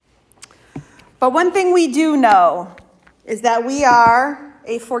But one thing we do know is that we are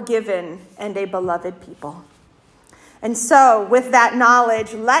a forgiven and a beloved people. And so, with that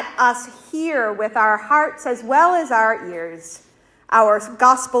knowledge, let us hear with our hearts as well as our ears our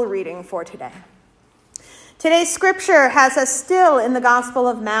gospel reading for today. Today's scripture has us still in the Gospel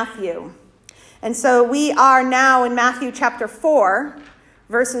of Matthew. And so we are now in Matthew chapter 4,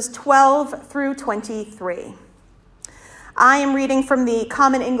 verses 12 through 23. I am reading from the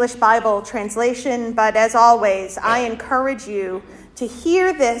Common English Bible translation, but as always, I encourage you to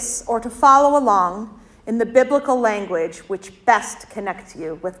hear this or to follow along in the biblical language which best connects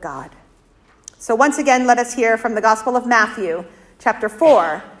you with God. So once again, let us hear from the Gospel of Matthew, chapter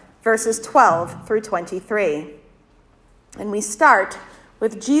 4, verses 12 through 23. And we start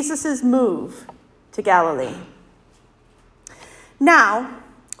with Jesus' move to Galilee. Now,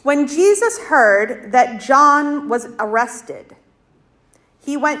 when Jesus heard that John was arrested,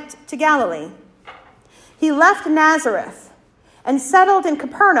 he went to Galilee. He left Nazareth and settled in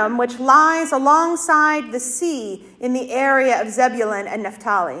Capernaum, which lies alongside the sea in the area of Zebulun and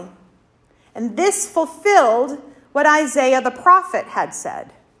Naphtali. And this fulfilled what Isaiah the prophet had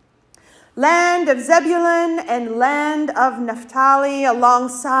said. Land of Zebulun and land of Naphtali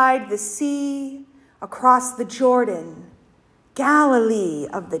alongside the sea, across the Jordan, Galilee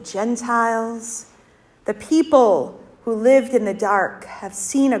of the Gentiles. The people who lived in the dark have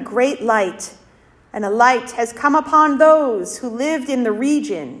seen a great light, and a light has come upon those who lived in the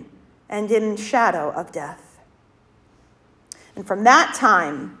region and in shadow of death. And from that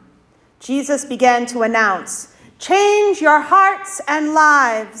time, Jesus began to announce, "Change your hearts and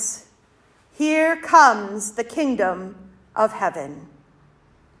lives. Here comes the kingdom of heaven."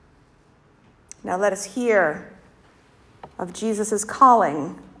 Now let us hear of Jesus'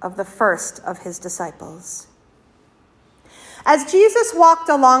 calling of the first of his disciples. As Jesus walked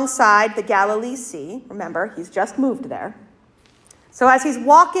alongside the Galilee Sea, remember, he's just moved there. So as he's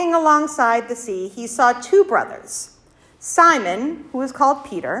walking alongside the sea, he saw two brothers, Simon, who was called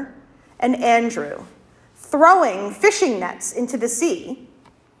Peter, and Andrew, throwing fishing nets into the sea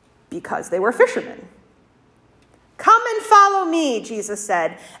because they were fishermen. "Come and follow me," Jesus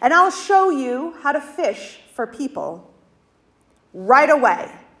said, "and I'll show you how to fish for people." Right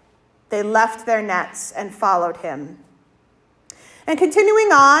away, they left their nets and followed him. And continuing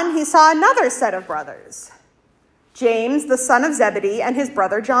on, he saw another set of brothers, James, the son of Zebedee, and his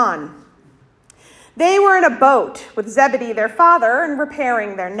brother John. They were in a boat with Zebedee, their father, and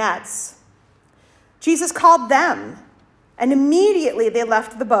repairing their nets. Jesus called them, and immediately they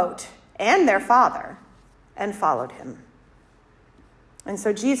left the boat and their father and followed him. And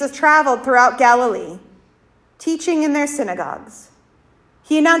so Jesus traveled throughout Galilee, teaching in their synagogues.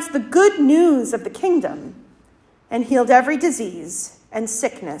 He announced the good news of the kingdom and healed every disease and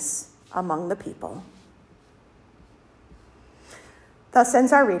sickness among the people. Thus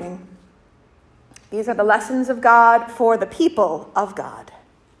ends our reading. These are the lessons of God for the people of God.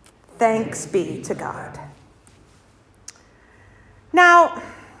 Thanks be to God. Now,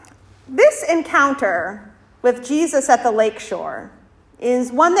 this encounter with Jesus at the lakeshore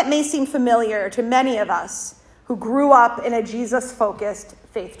is one that may seem familiar to many of us who grew up in a Jesus-focused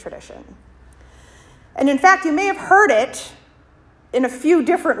faith tradition. And in fact, you may have heard it in a few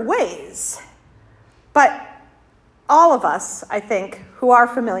different ways, but all of us, I think, who are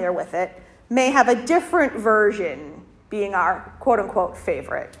familiar with it, may have a different version being our quote-unquote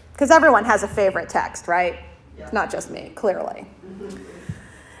favorite. Because everyone has a favorite text, right? Yeah. It's not just me, clearly. Mm-hmm.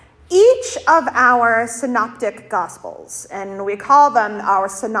 Each of our synoptic gospels, and we call them our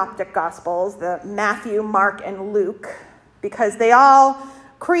synoptic gospels, the Matthew, Mark, and Luke, because they all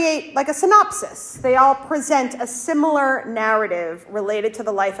create like a synopsis. They all present a similar narrative related to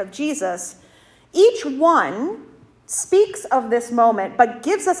the life of Jesus. Each one speaks of this moment, but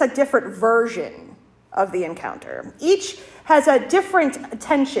gives us a different version of the encounter. Each has a different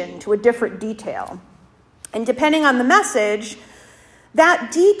attention to a different detail. And depending on the message,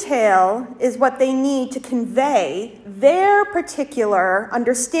 that detail is what they need to convey their particular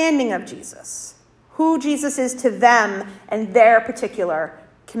understanding of Jesus, who Jesus is to them and their particular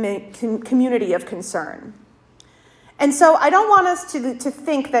community of concern. And so I don't want us to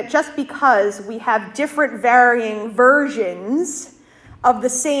think that just because we have different varying versions of the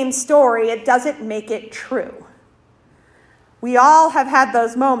same story, it doesn't make it true. We all have had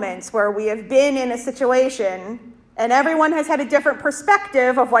those moments where we have been in a situation and everyone has had a different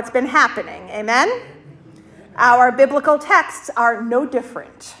perspective of what's been happening. Amen? Our biblical texts are no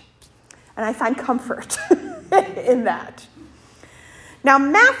different. And I find comfort in that. Now,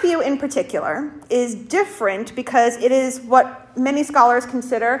 Matthew in particular is different because it is what many scholars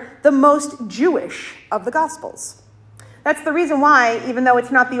consider the most Jewish of the Gospels. That's the reason why, even though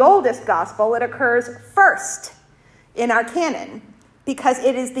it's not the oldest Gospel, it occurs first in our canon, because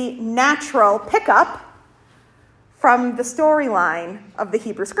it is the natural pickup from the storyline of the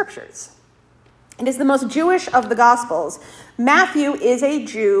Hebrew Scriptures. It is the most Jewish of the Gospels. Matthew is a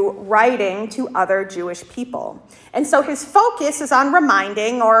Jew writing to other Jewish people. And so his focus is on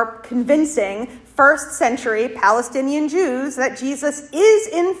reminding or convincing first century Palestinian Jews that Jesus is,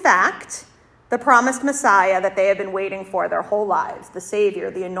 in fact, the promised Messiah that they have been waiting for their whole lives, the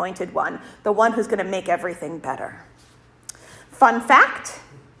Savior, the Anointed One, the one who's going to make everything better. Fun fact,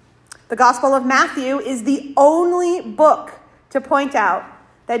 the Gospel of Matthew is the only book to point out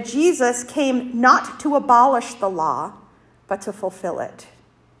that Jesus came not to abolish the law, but to fulfill it.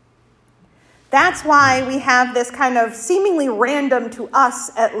 That's why we have this kind of seemingly random, to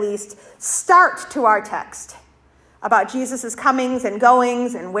us at least, start to our text about Jesus' comings and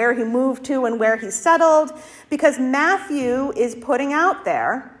goings and where he moved to and where he settled, because Matthew is putting out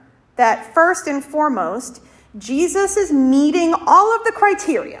there that first and foremost, Jesus is meeting all of the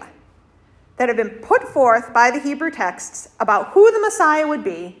criteria that have been put forth by the Hebrew texts about who the Messiah would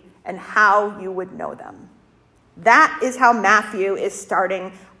be and how you would know them. That is how Matthew is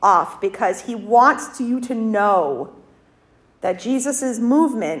starting off, because he wants you to know that Jesus'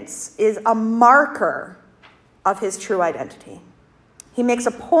 movements is a marker of his true identity. He makes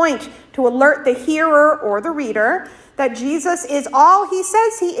a point to alert the hearer or the reader that Jesus is all he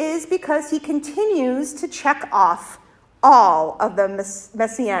says he is, because he continues to check off all of the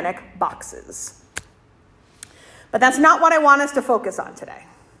messianic boxes. But that's not what I want us to focus on today.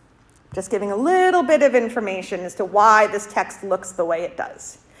 Just giving a little bit of information as to why this text looks the way it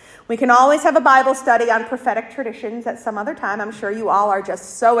does. We can always have a Bible study on prophetic traditions at some other time. I'm sure you all are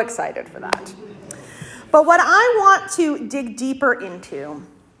just so excited for that. But what I want to dig deeper into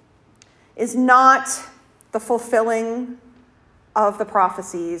is not the fulfilling of the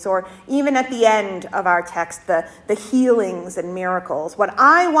prophecies, or even at the end of our text, the healings and miracles. What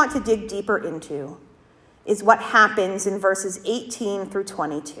I want to dig deeper into is what happens in verses 18 through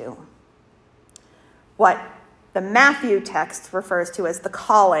 22. What the Matthew text refers to as the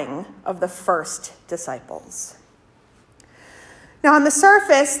calling of the first disciples. Now, on the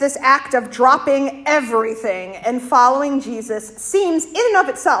surface, this act of dropping everything and following Jesus seems in and of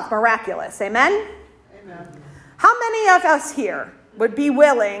itself miraculous. Amen? Amen. How many of us here would be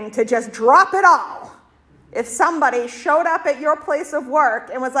willing to just drop it all if somebody showed up at your place of work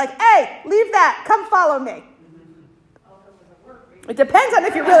and was like, hey, leave that, come follow me? It depends on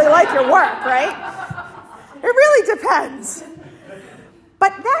if you really like your work, right? It really depends.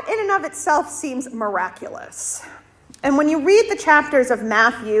 But that in and of itself seems miraculous. And when you read the chapters of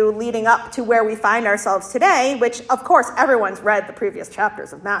Matthew leading up to where we find ourselves today, which, of course, everyone's read the previous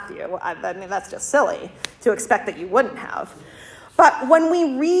chapters of Matthew. I mean, that's just silly to expect that you wouldn't have. But when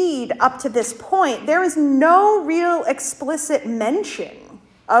we read up to this point, there is no real explicit mention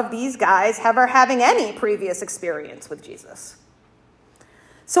of these guys ever having any previous experience with Jesus.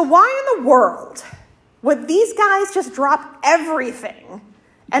 So why in the world would these guys just drop everything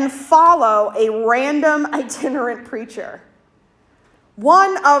and follow a random itinerant preacher?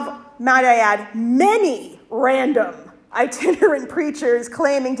 One of, might I add, many random itinerant preachers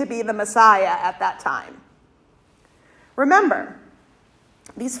claiming to be the Messiah at that time. Remember,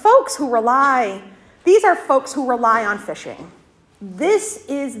 these are folks who rely on fishing. This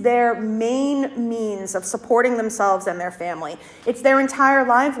is their main means of supporting themselves and their family. It's their entire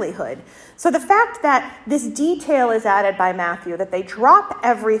livelihood. So the fact that this detail is added by Matthew, that they drop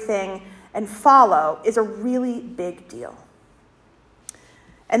everything and follow, is a really big deal.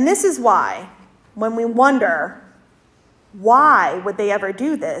 And this is why, when we wonder, why would they ever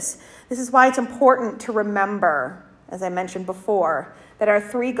do this? This is why it's important to remember, as I mentioned before, that our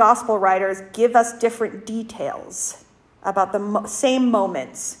three gospel writers give us different details about the same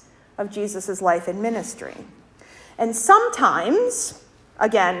moments of Jesus' life and ministry. And sometimes,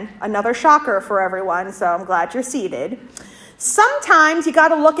 again, another shocker for everyone, so I'm glad you're seated, sometimes you got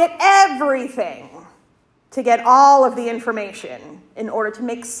to look at everything to get all of the information in order to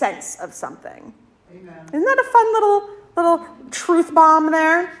make sense of something. Amen. Isn't that a fun little truth bomb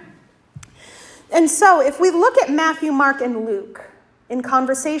there? And so if we look at Matthew, Mark, and Luke in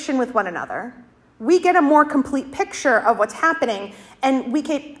conversation with one another, we get a more complete picture of what's happening, and we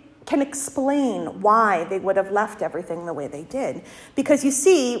can explain why they would have left everything the way they did. Because you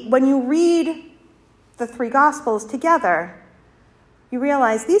see, when you read the three Gospels together, you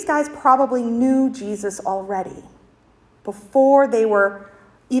realize these guys probably knew Jesus already. before they were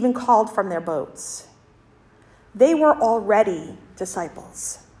even called from their boats. They were already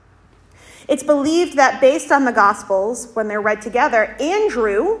disciples. It's believed that based on the Gospels, when they're read together,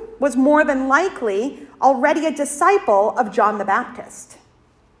 Andrew was more than likely already a disciple of John the Baptist.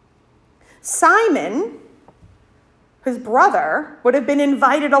 Simon, his brother, would have been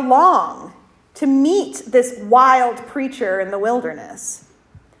invited along to meet this wild preacher in the wilderness.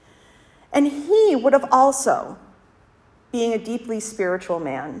 And he would have also, being a deeply spiritual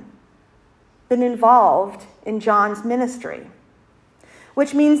man, been involved in John's ministry,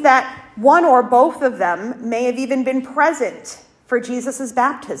 which means that one or both of them may have even been present for Jesus'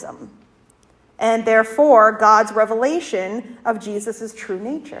 baptism, and therefore God's revelation of Jesus' true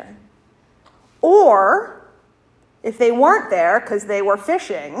nature. Or, if they weren't there because they were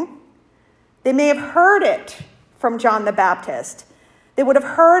fishing, they may have heard it from John the Baptist. They would have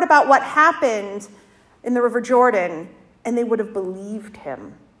heard about what happened in the River Jordan, and they would have believed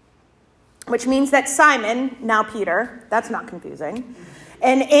him. Which means that Simon, now Peter, that's not confusing,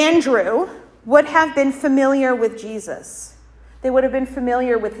 and Andrew would have been familiar with Jesus. They would have been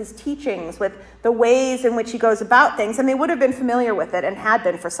familiar with his teachings, with the ways in which he goes about things, and they would have been familiar with it and had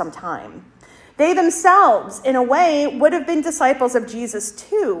been for some time. They themselves, in a way, would have been disciples of Jesus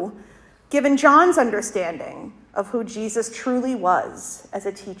too, given John's understanding of who Jesus truly was as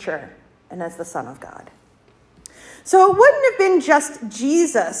a teacher and as the Son of God. So it wouldn't have been just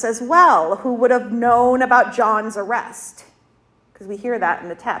Jesus as well who would have known about John's arrest, because we hear that in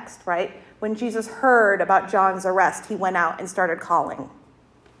the text, right? When Jesus heard about John's arrest, he went out and started calling.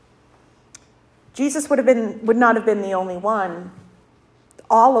 Jesus would not have been the only one.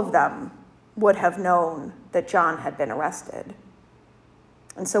 All of them would have known that John had been arrested.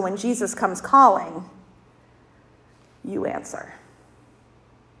 And so when Jesus comes calling, you answer.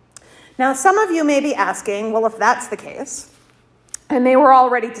 Now, some of you may be asking, well, if that's the case, and they were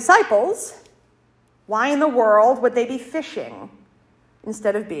already disciples, why in the world would they be fishing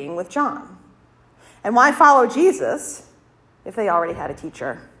instead of being with John? And why follow Jesus if they already had a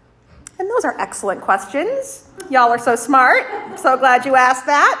teacher? And those are excellent questions. Y'all are so smart. I'm so glad you asked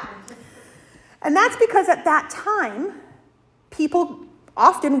that. And that's because at that time, people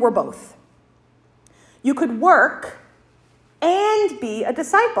often were both. You could work and be a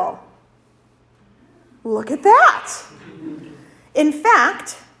disciple. Look at that. In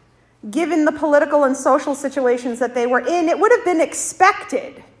fact, given the political and social situations that they were in, it would have been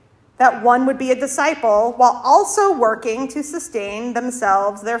expected that one would be a disciple while also working to sustain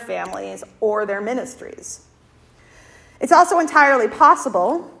themselves, their families, or their ministries. It's also entirely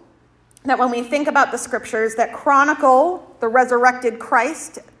possible that when we think about the scriptures that chronicle the resurrected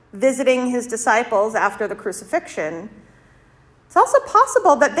Christ visiting his disciples after the crucifixion, it's also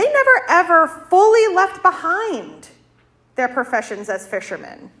possible that they never ever fully left behind their professions as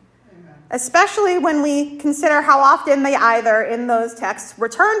fishermen, especially when we consider how often they either, in those texts,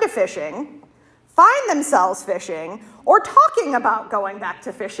 return to fishing, find themselves fishing, or talking about going back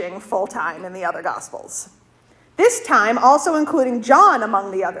to fishing full-time in the other Gospels. This time, also including John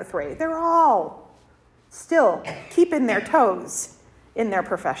among the other three. They're all still keeping their toes in their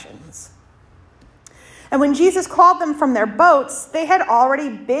professions. And when Jesus called them from their boats, they had already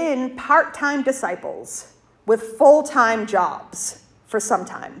been part-time disciples with full-time jobs for some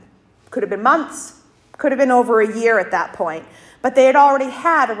time. Could have been months, could have been over a year at that point, but they had already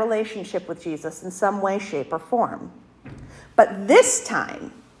had a relationship with Jesus in some way, shape, or form. But this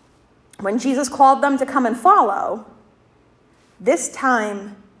time, when Jesus called them to come and follow, this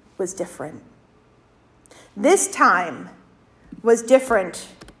time was different. This time was different.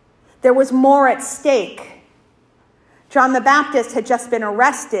 There was more at stake. John the Baptist had just been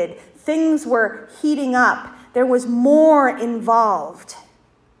arrested. Things were heating up. There was more involved.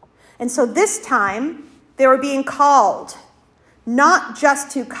 And so this time, they were being called not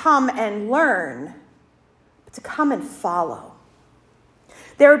just to come and learn, but to come and follow.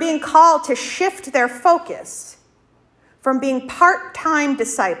 They were being called to shift their focus from being part-time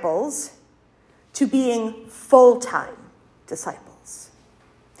disciples to being full-time disciples.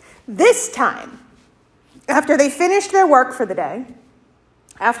 This time, after they finished their work for the day,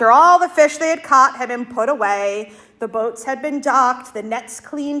 after all the fish they had caught had been put away, the boats had been docked, the nets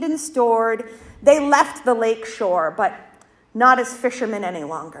cleaned and stored, they left the lake shore, but not as fishermen any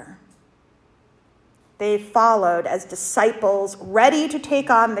longer. They followed as disciples ready to take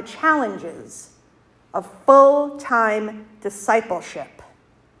on the challenges of full-time discipleship,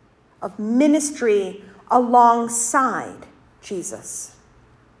 of ministry alongside Jesus.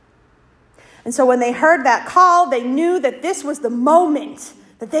 And so when they heard that call, they knew that this was the moment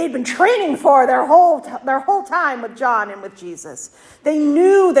that they had been training for their whole time with John and with Jesus. They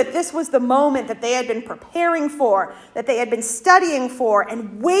knew that this was the moment that they had been preparing for, that they had been studying for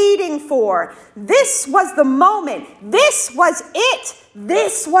and waiting for. This was the moment. This was it.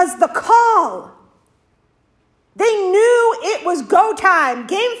 This was the call. They knew it was go time.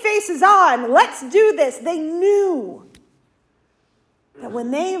 Game face is on. Let's do this. They knew that when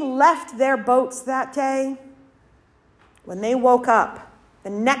they left their boats that day, when they woke up, the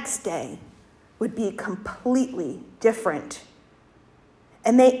next day would be completely different.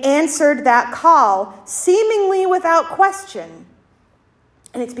 And they answered that call seemingly without question.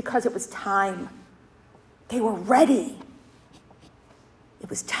 And it's because it was time. They were ready. It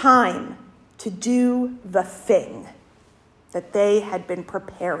was time to do the thing that they had been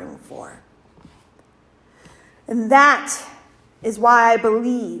preparing for. And that is why I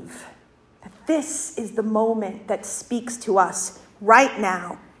believe that this is the moment that speaks to us right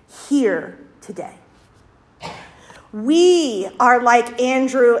now, here, today. We are like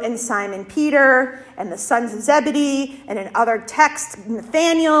Andrew and Simon Peter and the sons of Zebedee and in other texts,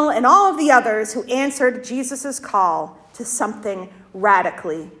 Nathaniel and all of the others who answered Jesus' call to something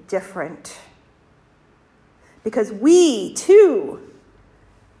radically different. Because we, too,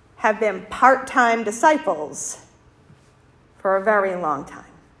 have been part-time disciples for a very long time.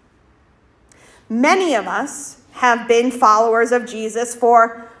 Many of us have been followers of Jesus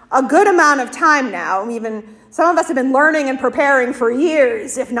for a good amount of time now. Even some of us have been learning and preparing for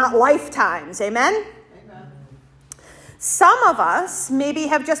years, if not lifetimes. Amen? Amen. Some of us maybe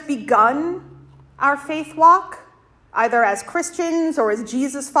have just begun our faith walk, either as Christians or as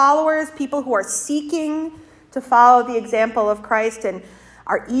Jesus followers, people who are seeking to follow the example of Christ and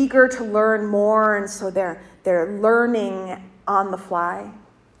are eager to learn more, and so they're learning on the fly.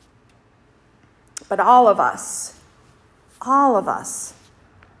 But all of us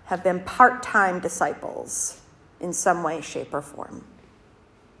have been part-time disciples in some way, shape, or form.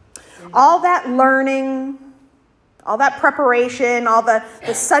 All that learning, all that preparation, all the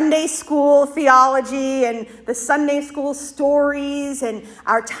Sunday school theology and the Sunday school stories and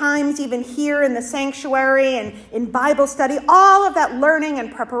our times even here in the sanctuary and in Bible study, all of that learning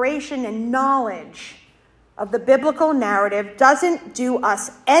and preparation and knowledge of the biblical narrative doesn't do us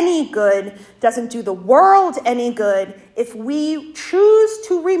any good, doesn't do the world any good if we choose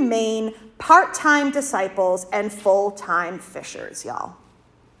to remain part-time disciples and full-time fishers, y'all.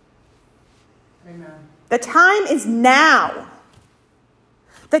 Amen. The time is now.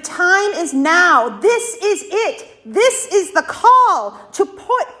 The time is now. This is it. This is the call to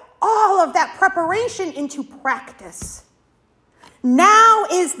put all of that preparation into practice. Now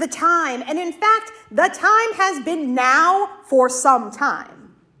is the time. And in fact, the time has been now for some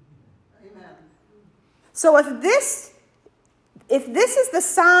time. Amen. So if this is the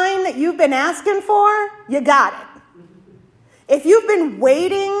sign that you've been asking for, you got it. If you've been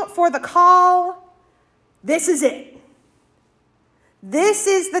waiting for the call, this is it. This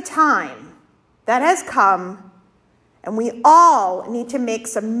is the time that has come, and we all need to make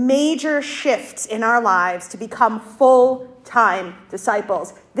some major shifts in our lives to become full-time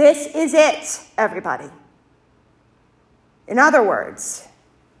disciples. This is it, everybody. In other words,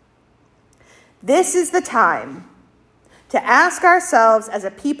 this is the time to ask ourselves as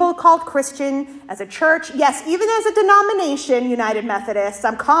a people called Christian, as a church, yes, even as a denomination, United Methodists,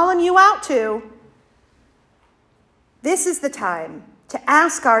 I'm calling you out too. This is the time to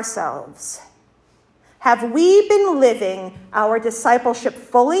ask ourselves, have we been living our discipleship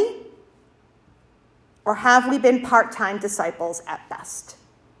fully, or have we been part-time disciples at best?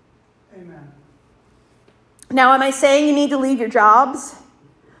 Amen. Now, am I saying you need to leave your jobs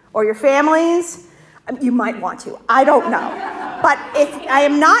or your families? You might want to. I don't know. But if I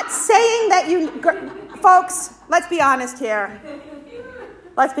am not saying that folks, let's be honest here.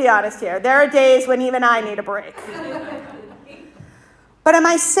 Let's be honest here. There are days when even I need a break. But am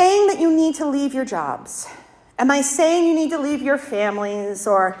I saying that you need to leave your jobs? Am I saying you need to leave your families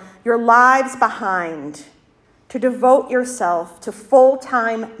or your lives behind to devote yourself to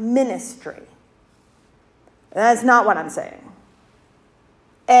full-time ministry? That's not what I'm saying.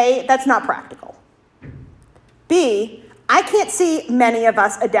 A, that's not practical. B, I can't see many of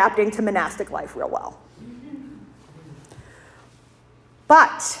us adapting to monastic life real well.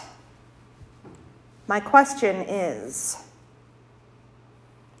 But my question is,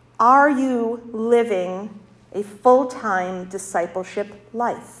 are you living a full-time discipleship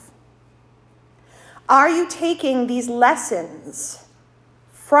life? Are you taking these lessons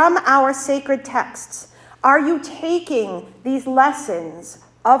from our sacred texts? Are you taking these lessons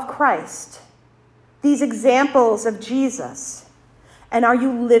of Christ, these examples of Jesus, And are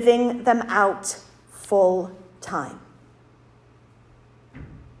you living them out full time?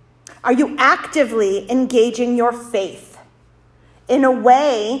 Are you actively engaging your faith in a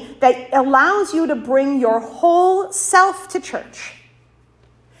way that allows you to bring your whole self to church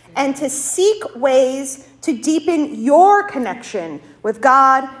and to seek ways to deepen your connection with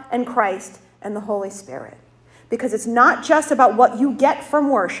God and Christ and the Holy Spirit? Because it's not just about what you get from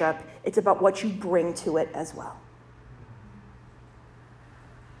worship, it's about what you bring to it as well.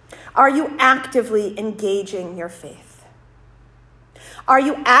 Are you actively engaging your faith? Are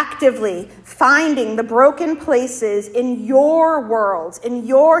you actively finding the broken places in your worlds, in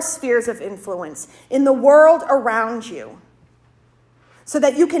your spheres of influence, in the world around you, so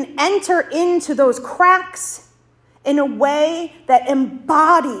that you can enter into those cracks in a way that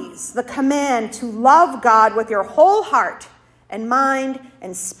embodies the command to love God with your whole heart and mind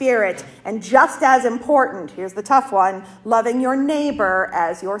and spirit, and just as important, here's the tough one, loving your neighbor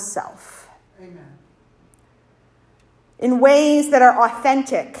as yourself. Amen. In ways that are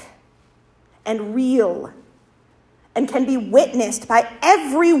authentic and real and can be witnessed by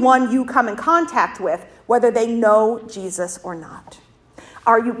everyone you come in contact with, whether they know Jesus or not.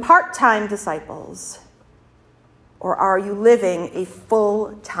 Are you part-time disciples, or are you living a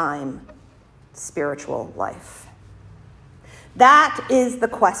full-time spiritual life? That is the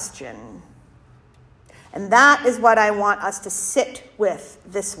question. And that is what I want us to sit with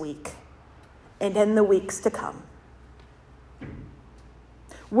this week and in the weeks to come.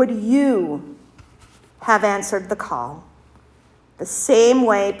 Would you have answered the call the same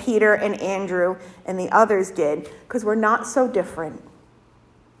way Peter and Andrew and the others did? Because we're not so different.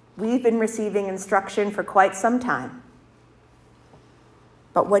 We've been receiving instruction for quite some time.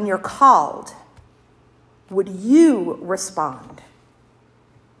 But when you're called, would you respond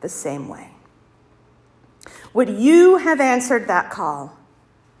the same way? Would you have answered that call?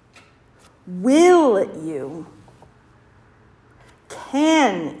 Will you?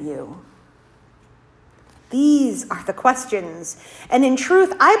 Can you? These are the questions. And in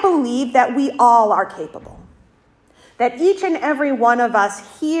truth, I believe that we all are capable. That each and every one of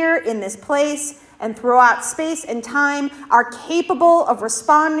us here in this place and throughout space and time are capable of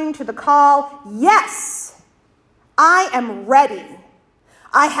responding to the call, yes, I am ready.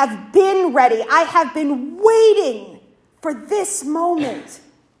 I have been ready. I have been waiting for this moment.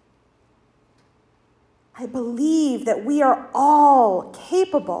 I believe that we are all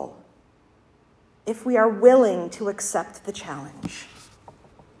capable if we are willing to accept the challenge.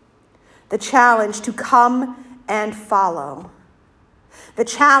 The challenge to come and follow. The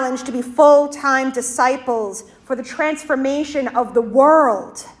challenge to be full-time disciples for the transformation of the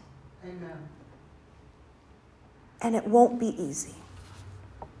world. Amen. And it won't be easy.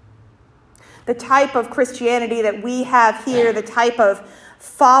 The type of Christianity that we have here, the type of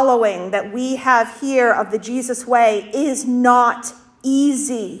following that we have here of the Jesus way is not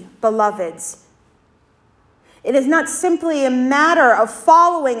easy, beloveds. It is not simply a matter of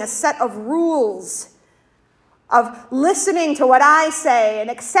following a set of rules, of listening to what I say and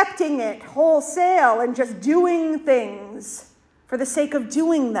accepting it wholesale and just doing things for the sake of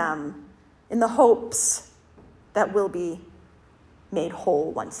doing them in the hopes that we'll be made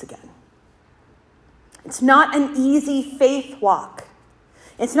whole once again. It's not an easy faith walk.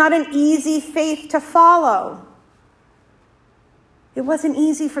 It's not an easy faith to follow. It wasn't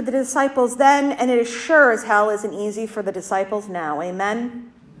easy for the disciples then, and it is sure as hell isn't easy for the disciples now.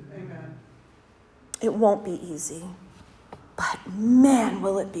 Amen? Amen. It won't be easy, but man,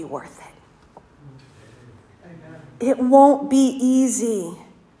 will it be worth it. Amen. It won't be easy,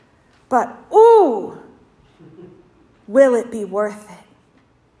 but ooh, will it be worth it?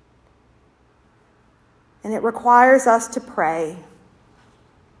 And it requires us to pray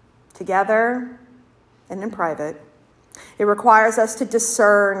together and in private. It requires us to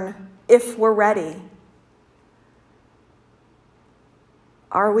discern if we're ready.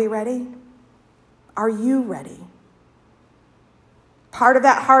 Are we ready? Are you ready? Part of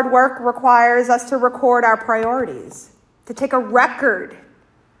that hard work requires us to record our priorities, to take a record,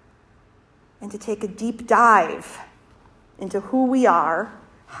 and to take a deep dive into who we are,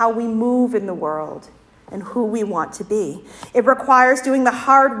 how we move in the world, and who we want to be. It requires doing the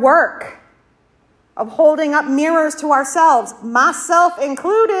hard work of holding up mirrors to ourselves, myself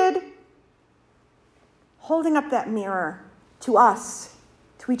included, holding up that mirror to us,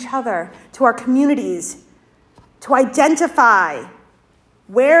 to each other, to our communities, to identify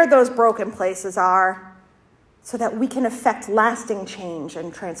where those broken places are so that we can effect lasting change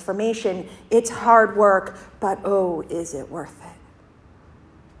and transformation. It's hard work, but oh, is it worth it?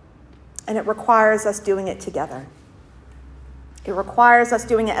 And it requires us doing it together. It requires us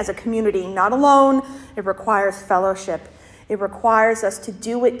doing it as a community, not alone. It requires fellowship. It requires us to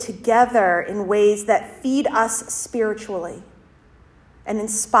do it together in ways that feed us spiritually and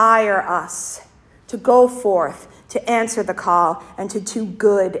inspire us to go forth, to answer the call, and to do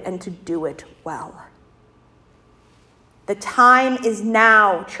good and to do it well. The time is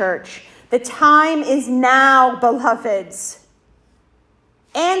now, church. The time is now, beloveds.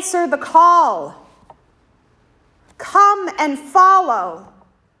 Answer the call. Come and follow.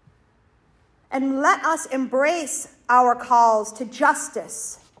 And let us embrace our calls to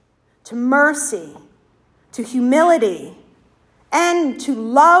justice, to mercy, to humility, and to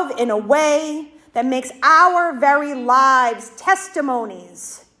love in a way that makes our very lives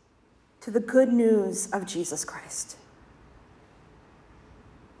testimonies to the good news of Jesus Christ.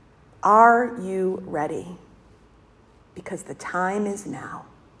 Are you ready? Because the time is now.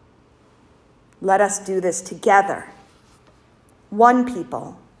 Let us do this together. One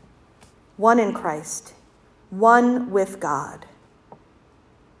people, one in Christ, one with God.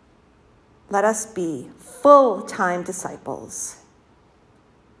 Let us be full-time disciples,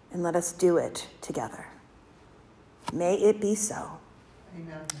 and let us do it together. May it be so.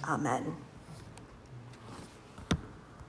 Amen. Amen.